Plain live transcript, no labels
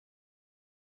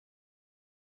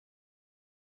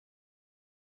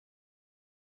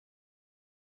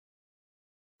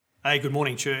Hey, good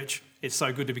morning, church. It's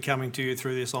so good to be coming to you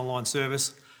through this online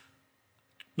service.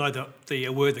 Know that the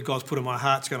word that God's put in my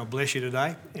heart is going to bless you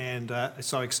today, and I'm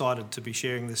so excited to be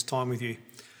sharing this time with you.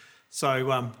 So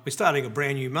we're starting a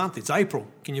brand new month. It's April.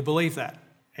 Can you believe that?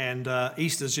 And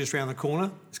Easter's just around the corner.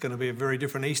 It's going to be a very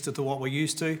different Easter to what we're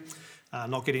used to.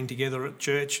 Not getting together at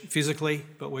church physically,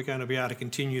 but we're going to be able to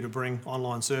continue to bring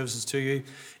online services to you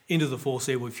into the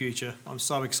foreseeable future. I'm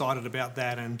so excited about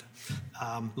that, and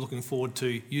looking forward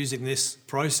to using this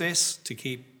process to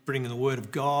keep bringing the Word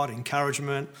of God,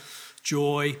 encouragement,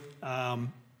 joy,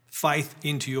 faith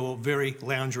into your very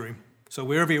lounge room. So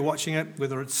wherever you're watching it,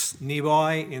 whether it's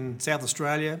nearby in South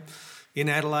Australia, in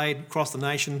Adelaide, across the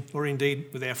nation, or indeed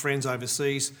with our friends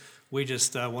overseas, we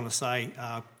just want to say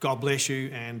God bless you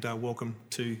and welcome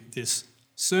to this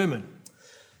sermon.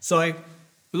 So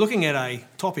we're looking at a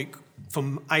topic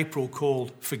from April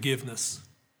called forgiveness.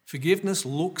 Forgiveness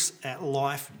looks at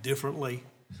life differently.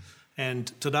 And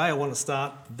today I want to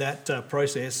start that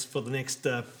process for the next,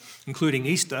 including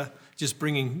Easter, just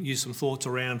bringing you some thoughts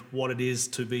around what it is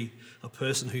to be a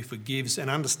person who forgives and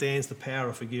understands the power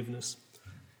of forgiveness.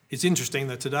 It's interesting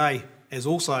that today is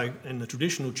also in the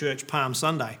traditional church Palm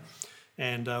Sunday.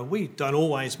 And we don't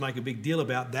always make a big deal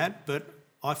about that, but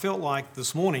I felt like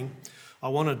this morning I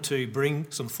wanted to bring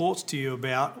some thoughts to you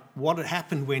about what had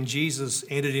happened when Jesus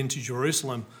entered into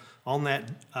Jerusalem on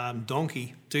that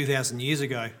donkey 2,000 years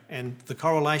ago, and the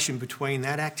correlation between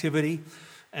that activity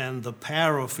and the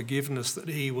power of forgiveness that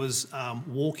he was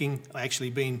walking, actually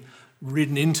being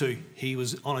ridden into. He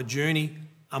was on a journey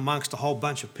amongst a whole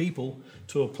bunch of people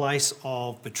to a place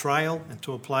of betrayal and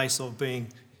to a place of being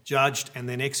judged and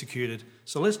then executed.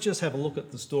 So let's just have a look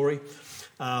at the story.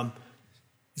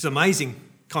 It's amazing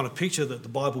kind of picture that the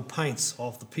Bible paints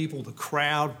of the people, the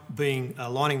crowd being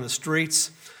lining the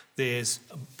streets. There's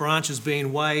branches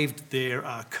being waved, there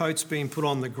are coats being put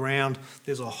on the ground.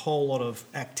 There's a whole lot of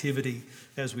activity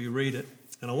as we read it.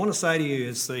 And I want to say to you,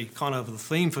 as the kind of the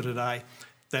theme for today,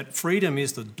 that freedom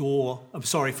is the door.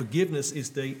 Forgiveness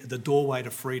is the doorway to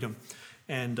freedom.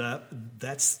 And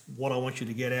that's what I want you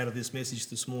to get out of this message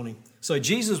this morning. So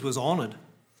Jesus was honoured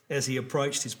as he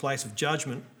approached his place of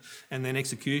judgment and then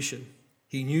execution.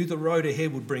 He knew the road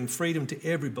ahead would bring freedom to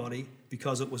everybody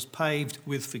because it was paved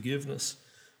with forgiveness.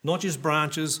 Not just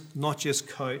branches, not just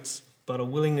coats, but a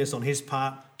willingness on his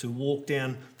part to walk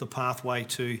down the pathway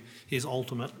to his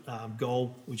ultimate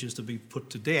goal, which is to be put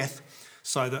to death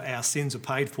so that our sins are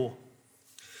paid for.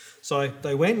 So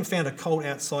they went and found a colt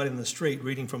outside in the street,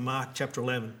 reading from Mark chapter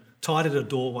 11, tied at a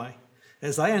doorway.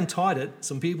 As they untied it,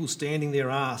 some people standing there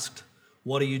asked,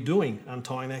 "What are you doing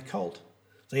untying that colt?"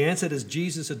 They answered as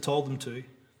Jesus had told them to,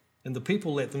 and the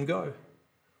people let them go.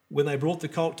 When they brought the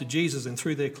colt to Jesus and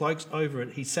threw their cloaks over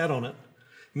it, he sat on it.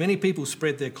 Many people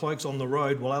spread their cloaks on the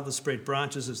road, while others spread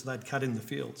branches as they'd cut in the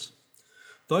fields.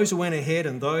 Those who went ahead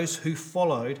and those who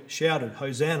followed shouted,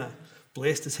 "Hosanna!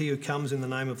 Blessed is he who comes in the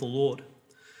name of the Lord.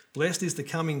 Blessed is the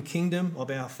coming kingdom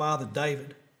of our father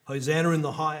David. Hosanna in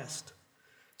the highest."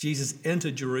 Jesus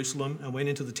entered Jerusalem and went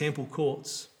into the temple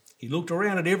courts. He looked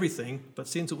around at everything, but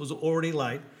since it was already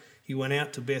late, he went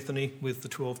out to Bethany with the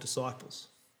 12 disciples.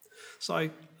 So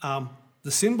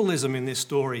the symbolism in this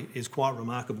story is quite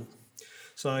remarkable.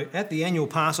 So at the annual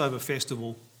Passover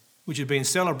festival, which had been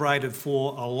celebrated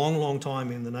for a long, long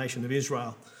time in the nation of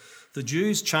Israel, the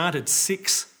Jews chanted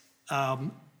 6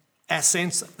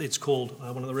 accents, it's called,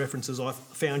 one of the references I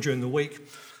found during the week,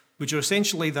 which are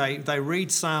essentially they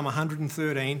read Psalm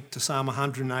 113 to Psalm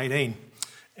 118.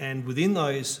 And within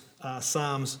those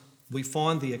psalms, we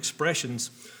find the expressions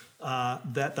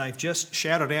that they've just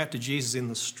shouted out to Jesus in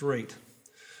the street.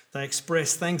 They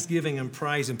express thanksgiving and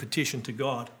praise and petition to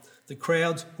God. The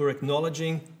crowds were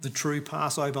acknowledging the true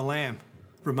Passover lamb.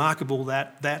 Remarkable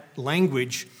that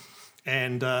language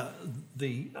and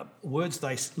the words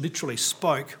they literally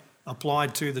spoke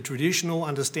applied to the traditional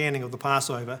understanding of the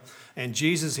Passover, and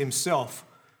Jesus himself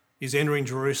is entering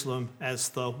Jerusalem as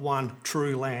the one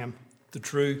true lamb, the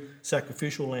true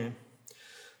sacrificial lamb.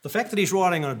 The fact that he's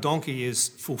riding on a donkey is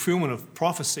fulfillment of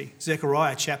prophecy.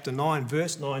 Zechariah chapter 9,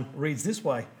 verse 9 reads this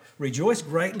way, "Rejoice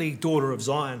greatly, daughter of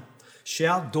Zion.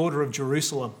 Shout, daughter of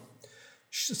Jerusalem.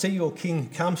 See, your king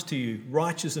comes to you,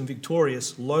 righteous and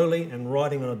victorious, lowly and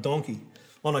riding on a donkey,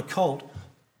 on a colt,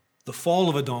 the foal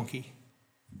of a donkey."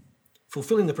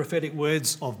 Fulfilling the prophetic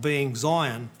words of being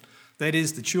Zion, that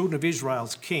is the children of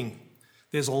Israel's king.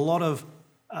 There's a lot of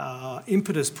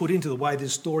impetus put into the way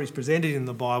this story is presented in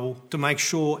the Bible to make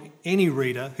sure any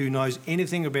reader who knows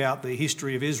anything about the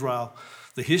history of Israel,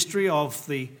 the history of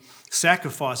the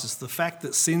sacrifices, the fact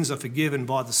that sins are forgiven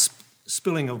by the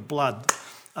spilling of blood,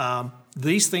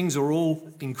 These things are all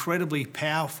incredibly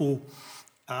powerful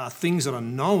things that are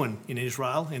known in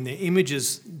Israel, and they're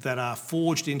images that are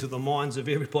forged into the minds of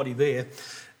everybody there.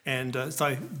 And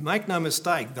so make no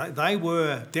mistake, they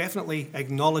were definitely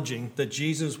acknowledging that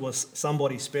Jesus was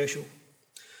somebody special.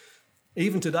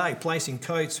 Even today, placing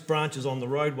coats, branches on the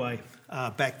roadway,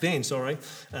 back then,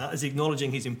 is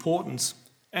acknowledging his importance.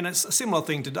 And it's a similar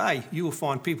thing today. You will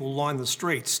find people line the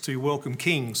streets to welcome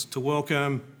kings, to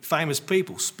welcome famous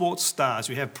people, sports stars.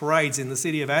 We have parades in the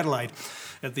city of Adelaide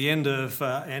at the end of,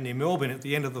 and in Melbourne at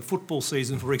the end of the football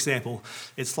season, for example.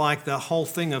 It's like the whole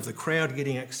thing of the crowd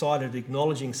getting excited,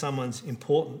 acknowledging someone's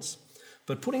importance.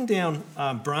 But putting down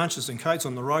branches and coats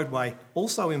on the roadway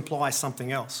also implies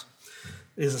something else.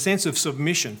 There's a sense of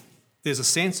submission. There's a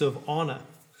sense of honour.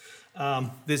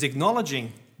 There's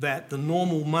acknowledging that the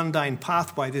normal mundane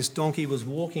pathway this donkey was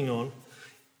walking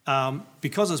on,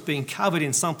 because it's being covered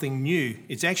in something new,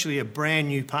 it's actually a brand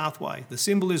new pathway. The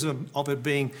symbolism of it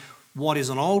being what is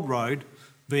an old road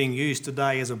being used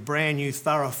today as a brand new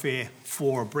thoroughfare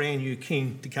for a brand new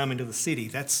king to come into the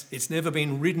city. It's never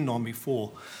been ridden on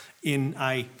before in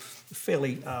a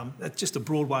fairly, that's just a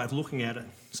broad way of looking at it.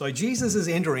 So Jesus is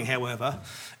entering, however,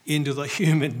 into the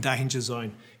human danger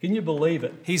zone. Can you believe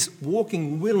it? He's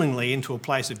walking willingly into a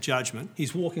place of judgment.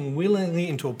 He's walking willingly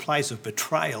into a place of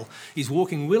betrayal. He's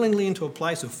walking willingly into a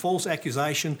place of false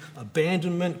accusation,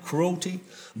 abandonment, cruelty,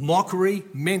 mockery,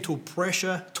 mental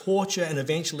pressure, torture, and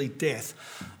eventually death.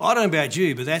 I don't know about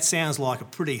you, but that sounds like a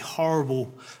pretty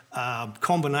horrible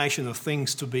combination of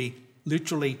things to be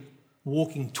literally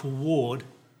walking toward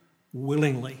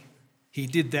willingly. He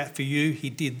did that for you. He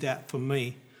did that for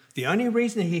me. The only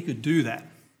reason he could do that,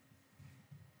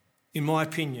 in my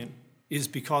opinion, is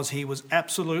because he was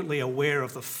absolutely aware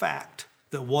of the fact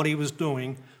that what he was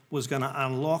doing was going to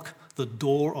unlock the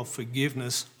door of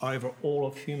forgiveness over all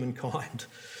of humankind.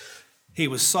 He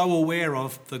was so aware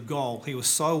of the goal. He was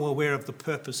so aware of the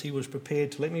purpose. He was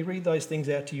prepared to, let me read those things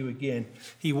out to you again.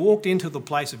 He walked into the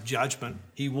place of judgment.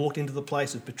 He walked into the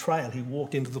place of betrayal. He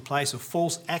walked into the place of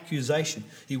false accusation.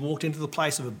 He walked into the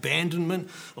place of abandonment,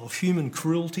 of human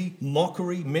cruelty,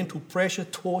 mockery, mental pressure,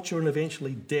 torture, and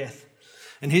eventually death.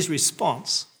 And his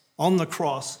response on the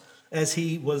cross as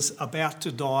he was about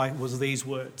to die was these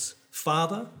words: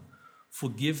 "Father,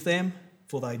 forgive them,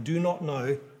 for they do not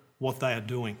know what they are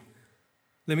doing."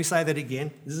 Let me say that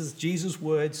again. This is Jesus'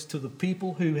 words to the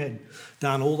people who had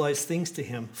done all those things to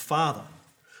him. Father,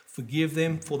 forgive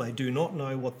them, for they do not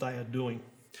know what they are doing.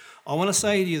 I want to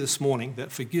say to you this morning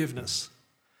that forgiveness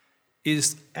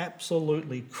is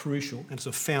absolutely crucial, and it's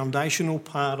a foundational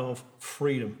part of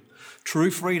freedom.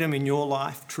 True freedom in your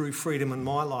life, true freedom in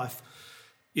my life,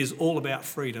 is all about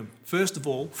freedom. First of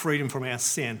all, freedom from our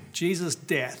sin. Jesus'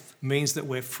 death means that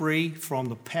we're free from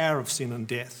the power of sin and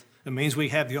death. It means we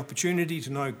have the opportunity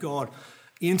to know God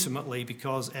intimately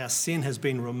because our sin has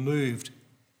been removed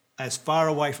as far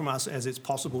away from us as it's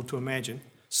possible to imagine,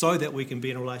 so that we can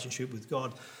be in a relationship with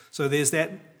God. So there's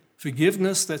that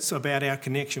forgiveness that's about our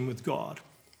connection with God.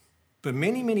 But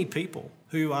many, many people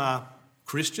who are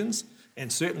Christians,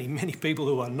 and certainly many people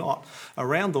who are not,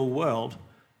 around the world,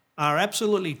 are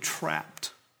absolutely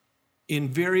trapped in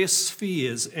various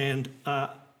spheres and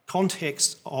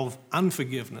context of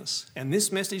unforgiveness. And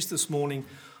this message this morning,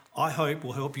 I hope,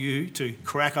 will help you to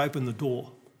crack open the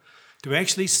door, to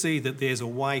actually see that there's a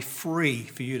way free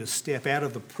for you to step out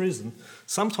of the prison.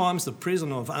 Sometimes the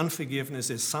prison of unforgiveness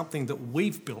is something that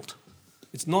we've built.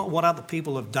 It's not what other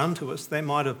people have done to us. They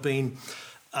might have been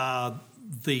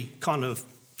the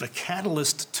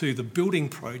catalyst to the building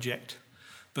project.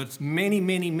 But many,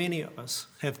 many, many of us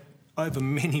have, over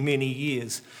many, many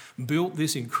years, built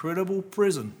this incredible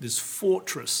prison, this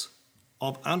fortress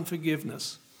of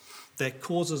unforgiveness that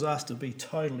causes us to be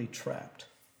totally trapped.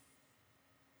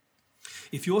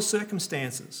 If your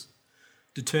circumstances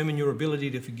determine your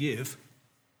ability to forgive,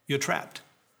 you're trapped,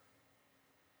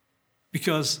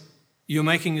 because you're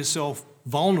making yourself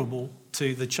vulnerable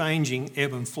to the changing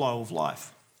ebb and flow of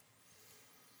life.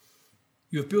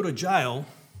 You've built a jail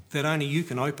that only you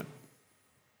can open.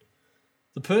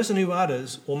 The person who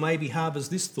utters or maybe harbours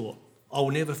this thought, "I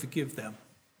will never forgive them,"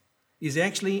 is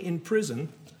actually in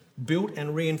prison, built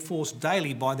and reinforced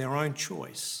daily by their own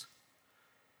choice.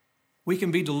 We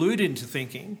can be deluded into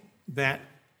thinking that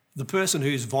the person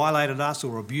who's violated us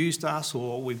or abused us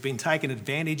or we've been taken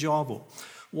advantage of or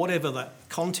whatever the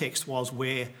context was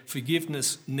where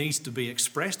forgiveness needs to be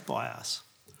expressed by us,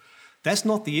 that's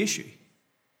not the issue.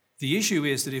 The issue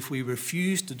is that if we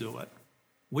refuse to do it,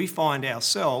 we find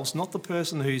ourselves not the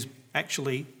person who's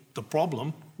actually the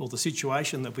problem or the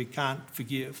situation that we can't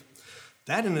forgive.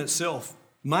 That in itself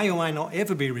may or may not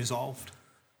ever be resolved.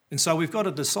 And so we've got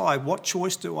to decide, what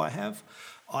choice do I have?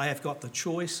 I have got the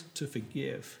choice to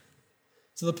forgive.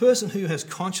 So the person who has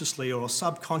consciously or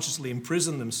subconsciously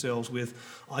imprisoned themselves with,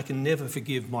 I can never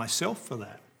forgive myself for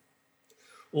that,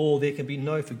 or there can be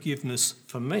no forgiveness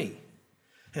for me,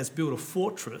 has built a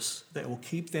fortress that will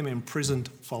keep them imprisoned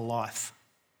for life.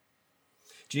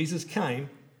 Jesus came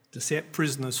to set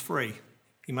prisoners free.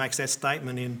 He makes that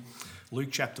statement in Luke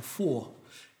chapter 4.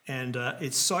 And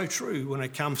it's so true when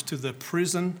it comes to the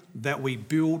prison that we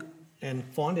build and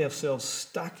find ourselves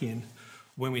stuck in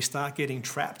when we start getting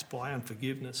trapped by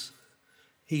unforgiveness.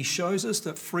 He shows us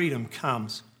that freedom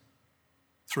comes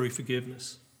through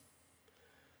forgiveness.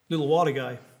 A little while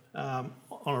ago, on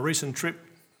a recent trip,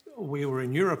 we were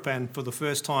in Europe, and for the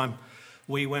first time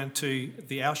we went to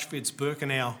the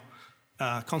Auschwitz-Birkenau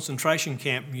concentration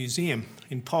camp museum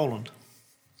in Poland.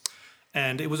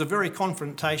 And it was a very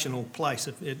confrontational place,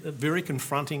 very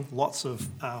confronting, lots of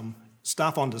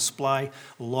stuff on display,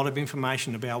 a lot of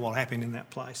information about what happened in that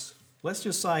place. Let's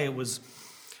just say it was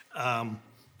a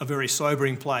very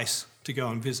sobering place to go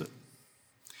and visit,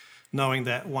 knowing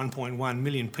that 1.1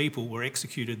 million people were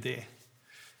executed there.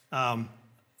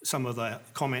 Some of the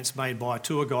comments made by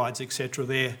tour guides, etc.,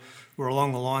 there were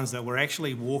along the lines that we're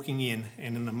actually walking in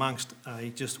and in amongst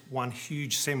just one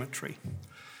huge cemetery.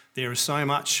 There is so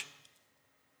much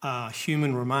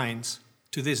human remains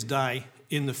to this day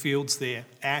in the fields there.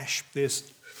 Ash,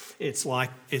 it's like,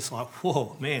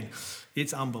 whoa, man,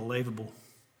 it's unbelievable.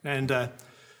 And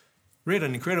read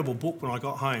an incredible book when I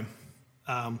got home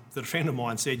that a friend of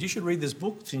mine said, you should read this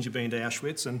book since you've been to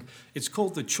Auschwitz, and it's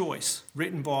called The Choice,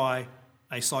 written by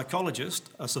a psychologist,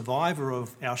 a survivor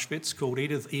of Auschwitz called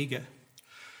Edith Eger.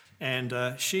 And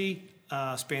she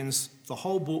spends the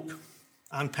whole book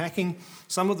unpacking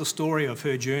some of the story of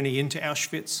her journey into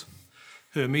Auschwitz,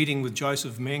 her meeting with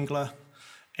Joseph Mengele,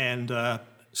 and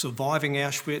surviving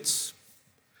Auschwitz,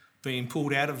 being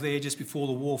pulled out of there just before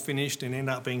the war finished and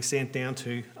ended up being sent down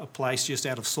to a place just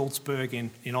out of Salzburg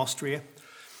in Austria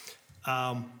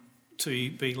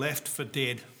to be left for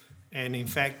dead. And in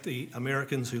fact, the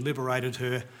Americans who liberated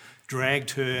her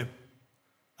dragged her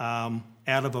out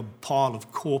of a pile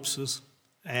of corpses,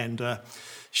 and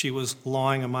she was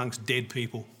lying amongst dead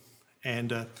people.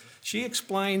 And she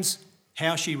explains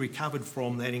how she recovered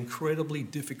from that incredibly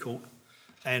difficult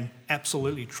and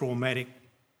absolutely traumatic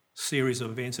series of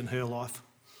events in her life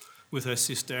with her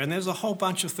sister. And there's a whole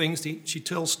bunch of things. She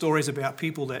tells stories about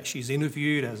people that she's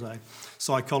interviewed as a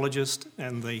psychologist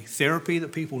and the therapy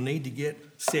that people need to get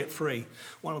set free.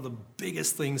 One of the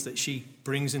biggest things that she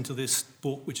brings into this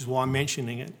book, which is why I'm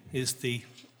mentioning it, is the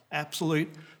absolute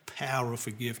power of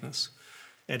forgiveness.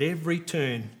 At every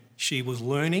turn, she was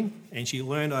learning, and she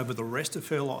learned over the rest of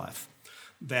her life,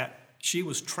 that she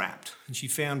was trapped, and she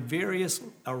found various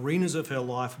arenas of her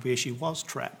life where she was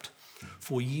trapped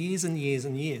for years and years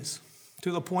and years,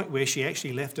 to the point where she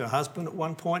actually left her husband at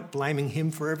one point, blaming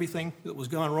him for everything that was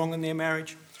going wrong in their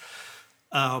marriage.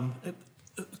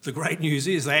 The great news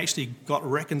is they actually got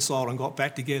reconciled and got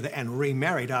back together and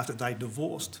remarried after they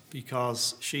divorced,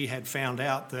 because she had found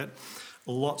out that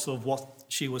lots of what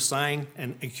she was saying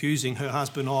and accusing her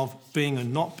husband of being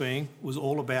and not being was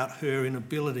all about her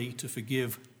inability to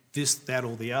forgive this, that,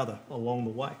 or the other along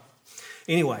the way.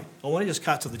 Anyway, I want to just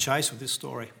cut to the chase with this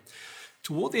story.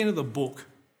 Toward the end of the book,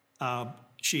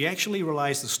 she actually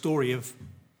relays the story of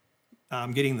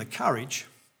getting the courage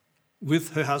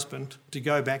with her husband to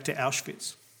go back to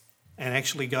Auschwitz and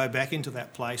actually go back into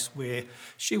that place where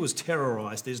she was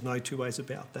terrorised. There's no two ways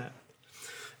about that.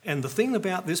 And the thing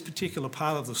about this particular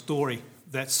part of the story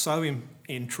that's so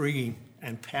intriguing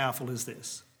and powerful is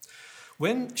this.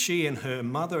 When she and her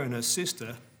mother and her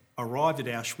sister arrived at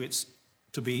Auschwitz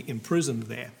to be imprisoned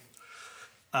there,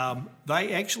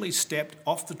 they actually stepped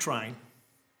off the train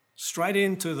straight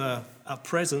into the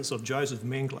presence of Joseph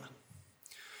Mengele,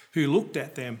 who looked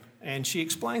at them, and she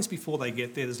explains before they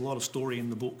get there, there's a lot of story in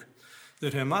the book,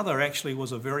 that her mother actually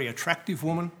was a very attractive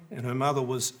woman, and her mother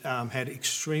had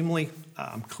extremely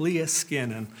clear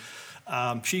skin,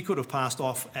 and she could have passed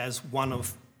off as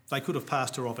they could have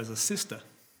passed her off as a sister.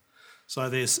 So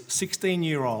there's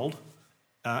 16-year-old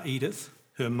Edith,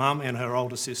 her mum and her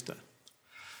older sister.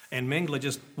 And Mengele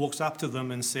just walks up to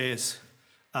them and says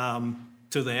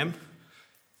to them,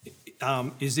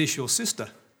 is this your sister?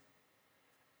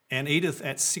 And Edith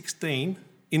at 16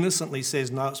 innocently says,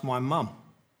 no, it's my mum.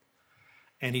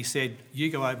 And he said, you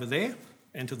go over there,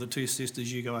 and to the two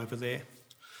sisters, you go over there.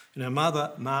 And her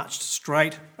mother marched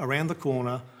straight around the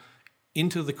corner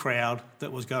into the crowd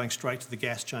that was going straight to the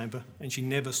gas chamber, and she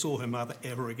never saw her mother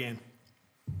ever again.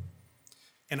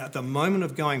 And at the moment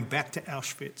of going back to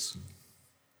Auschwitz,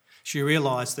 She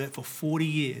realised that for 40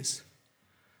 years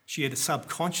she had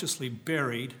subconsciously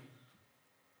buried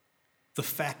the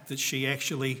fact that she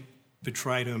actually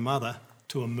betrayed her mother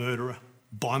to a murderer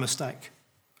by mistake.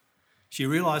 She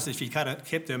realised that if she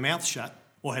kept her mouth shut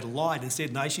or had lied and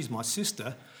said, no, she's my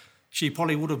sister, she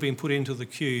probably would have been put into the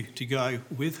queue to go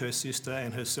with her sister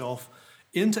and herself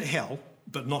into hell,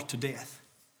 but not to death.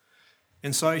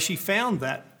 And so she found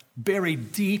that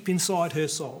buried deep inside her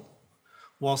soul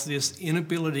was this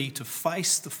inability to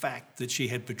face the fact that she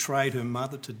had betrayed her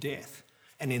mother to death.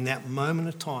 And in that moment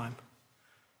of time,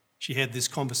 she had this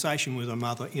conversation with her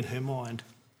mother in her mind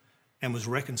and was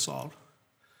reconciled.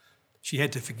 She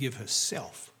had to forgive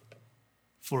herself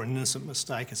for an innocent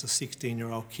mistake as a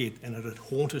 16-year-old kid, and it had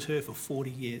haunted her for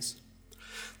 40 years.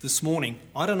 This morning,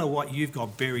 I don't know what you've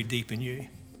got buried deep in you,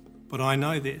 but I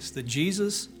know this, that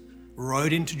Jesus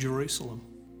rode into Jerusalem,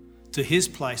 to his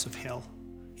place of hell.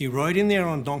 He rode in there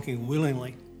on a donkey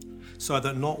willingly, so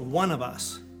that not one of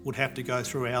us would have to go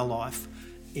through our life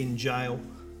in jail,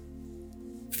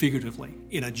 figuratively,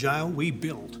 in a jail we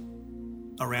build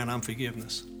around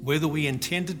unforgiveness, whether we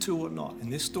intended to or not.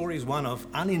 And this story is one of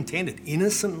unintended,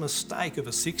 innocent mistake of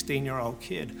a 16-year-old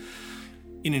kid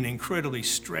in an incredibly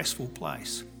stressful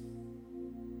place.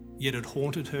 Yet it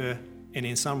haunted her, and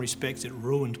in some respects it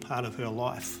ruined part of her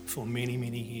life for many,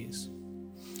 many years.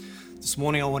 This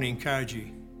morning I want to encourage you,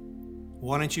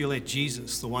 why don't you let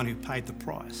Jesus, the one who paid the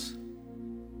price,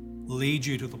 lead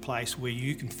you to the place where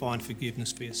you can find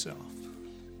forgiveness for yourself.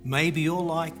 Maybe you're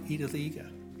like Edith Eger,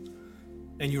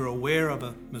 and you're aware of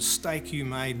a mistake you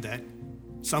made that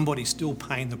somebody's still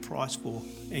paying the price for,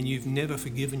 and you've never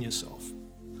forgiven yourself.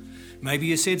 Maybe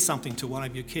you said something to one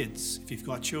of your kids, if you've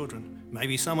got children.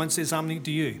 Maybe someone said something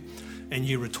to you, and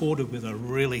you retorted with a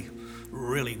really,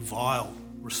 really vile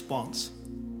response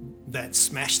that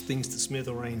smashed things to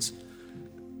smithereens.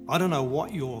 I don't know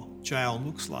what your jail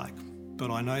looks like, but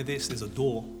I know there's a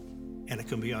door, and it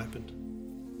can be opened.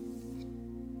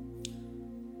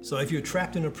 So if you're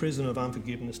trapped in a prison of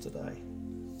unforgiveness today,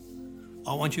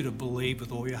 I want you to believe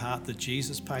with all your heart that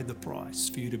Jesus paid the price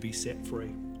for you to be set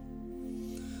free.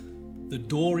 The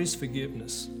door is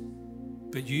forgiveness,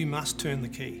 but you must turn the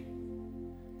key.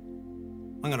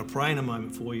 I'm going to pray in a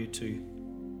moment for you to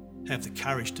have the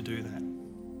courage to do that.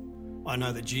 I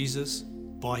know that Jesus,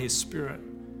 by his Spirit,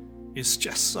 is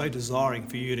just so desiring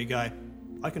for you to go,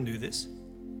 I can do this.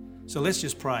 So let's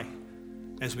just pray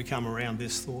as we come around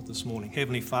this thought this morning.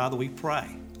 Heavenly Father, we pray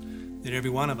that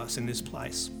every one of us in this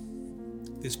place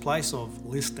of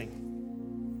listening,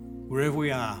 wherever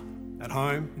we are, at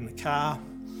home, in the car,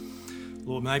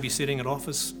 Lord, maybe sitting in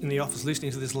the office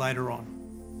listening to this later on.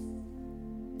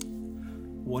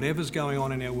 Whatever's going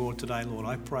on in our world today, Lord,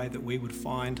 I pray that we would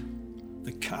find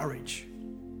the courage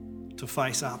to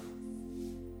face up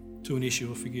to an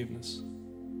issue of forgiveness.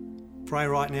 Pray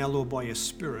right now, Lord, by your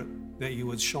Spirit, that you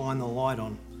would shine the light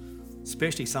on,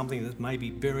 especially something that may be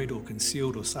buried or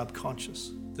concealed or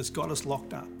subconscious, that's got us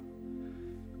locked up.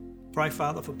 Pray,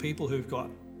 Father, for people who've got,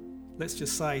 let's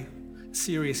just say,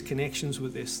 serious connections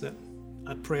with this, that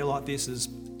a prayer like this is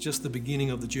just the beginning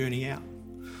of the journey out.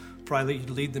 Pray that you'd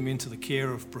lead them into the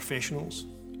care of professionals,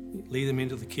 lead them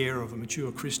into the care of a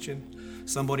mature Christian,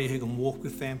 somebody who can walk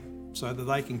with them so that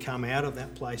they can come out of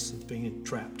that place of being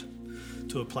entrapped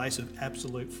to a place of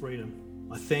absolute freedom.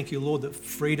 I thank you, Lord, that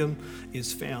freedom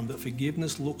is found, that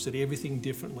forgiveness looks at everything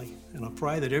differently. And I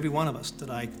pray that every one of us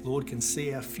today, Lord, can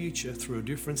see our future through a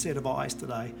different set of eyes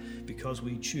today because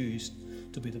we choose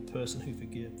to be the person who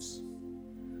forgives.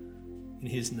 In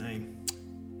his name,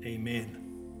 amen.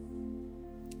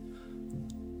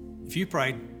 If you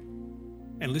prayed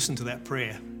and listened to that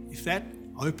prayer, if that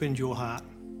opened your heart,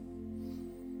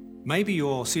 maybe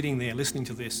you're sitting there listening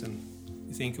to this and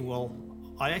you're thinking, well,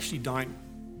 I actually don't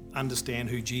understand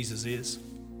who Jesus is.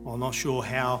 I'm not sure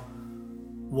how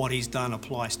what he's done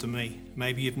applies to me.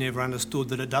 Maybe you've never understood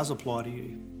that it does apply to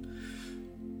you.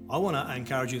 I want to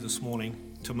encourage you this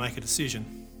morning to make a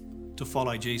decision to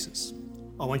follow Jesus.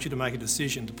 I want you to make a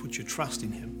decision to put your trust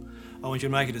in him. I want you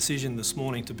to make a decision this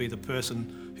morning to be the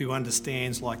person who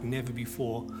understands like never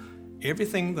before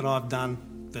everything that I've done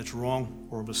that's wrong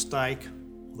or a mistake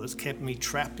or that's kept me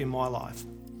trapped in my life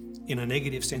in a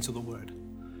negative sense of the word.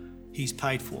 He's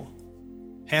paid for.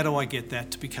 How do I get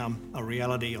that to become a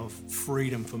reality of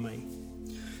freedom for me?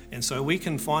 And so we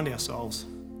can find ourselves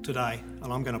today,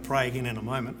 and I'm going to pray again in a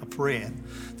moment, a prayer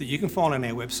that you can find on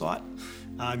our website.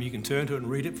 You can turn to it and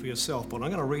read it for yourself, but I'm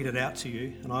going to read it out to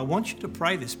you, and I want you to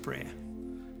pray this prayer.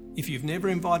 If you've never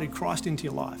invited Christ into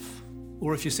your life,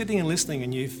 or if you're sitting and listening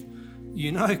and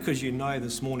you know because you know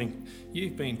this morning,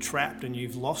 you've been trapped and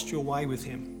you've lost your way with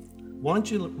him. Why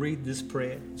don't you read this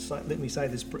prayer? Let me say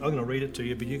this. I'm going to read it to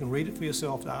you, but you can read it for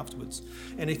yourself afterwards.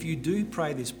 And if you do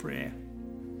pray this prayer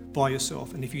by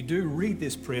yourself, and if you do read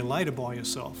this prayer later by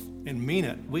yourself and mean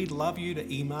it, we'd love you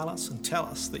to email us and tell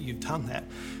us that you've done that.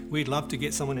 We'd love to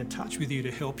get someone in touch with you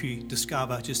to help you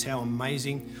discover just how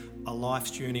amazing a life's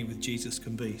journey with Jesus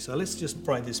can be. So let's just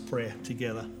pray this prayer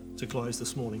together to close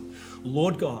this morning.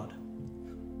 Lord God,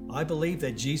 I believe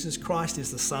that Jesus Christ is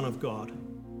the Son of God,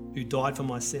 who died for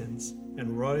my sins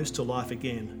and rose to life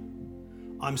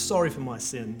again. I'm sorry for my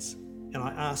sins, and I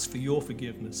ask for your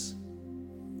forgiveness.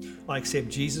 I accept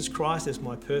Jesus Christ as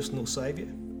my personal Saviour.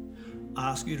 I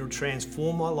ask you to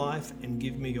transform my life and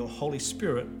give me your Holy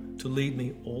Spirit to lead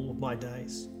me all of my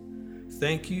days.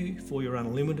 Thank you for your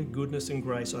unlimited goodness and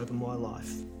grace over my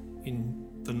life. In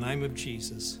the name of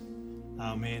Jesus,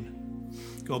 amen.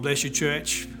 God bless you,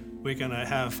 church. We're going to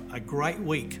have a great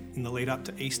week in the lead up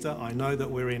to Easter. I know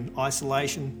that we're in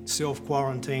isolation,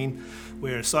 self-quarantine,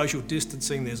 we're social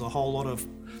distancing. There's a whole lot of,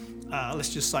 let's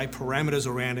just say, parameters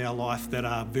around our life that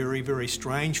are very, very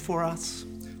strange for us.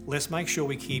 Let's make sure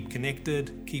we keep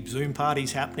connected, keep Zoom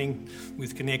parties happening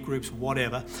with connect groups,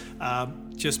 whatever.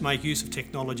 Just make use of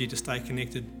technology to stay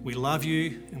connected. We love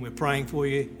you and we're praying for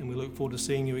you, and we look forward to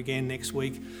seeing you again next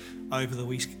week over the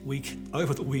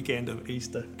weekend of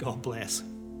Easter. God bless.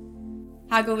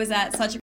 How good was that? Such a